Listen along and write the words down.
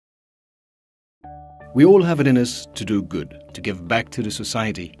We all have it in us to do good, to give back to the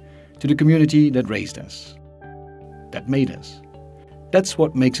society, to the community that raised us, that made us. That's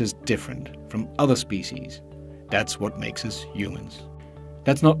what makes us different from other species. That's what makes us humans.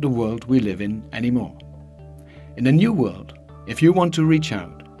 That's not the world we live in anymore. In the new world, if you want to reach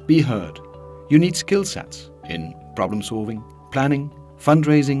out, be heard, you need skill sets in problem solving, planning,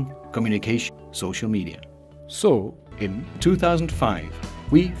 fundraising, communication, social media. So, in 2005,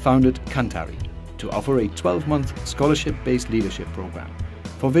 we founded Kanthari to offer a 12-month scholarship-based leadership program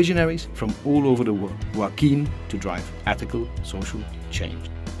for visionaries from all over the world who are keen to drive ethical social change.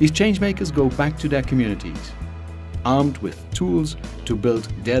 These changemakers go back to their communities, armed with tools to build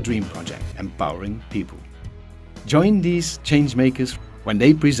their dream project, empowering people. Join these changemakers when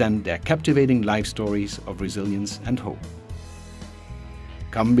they present their captivating life stories of resilience and hope.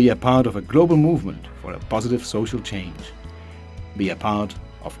 Come be a part of a global movement for a positive social change. Be a part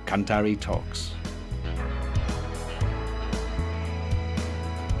of Kanthari Talks.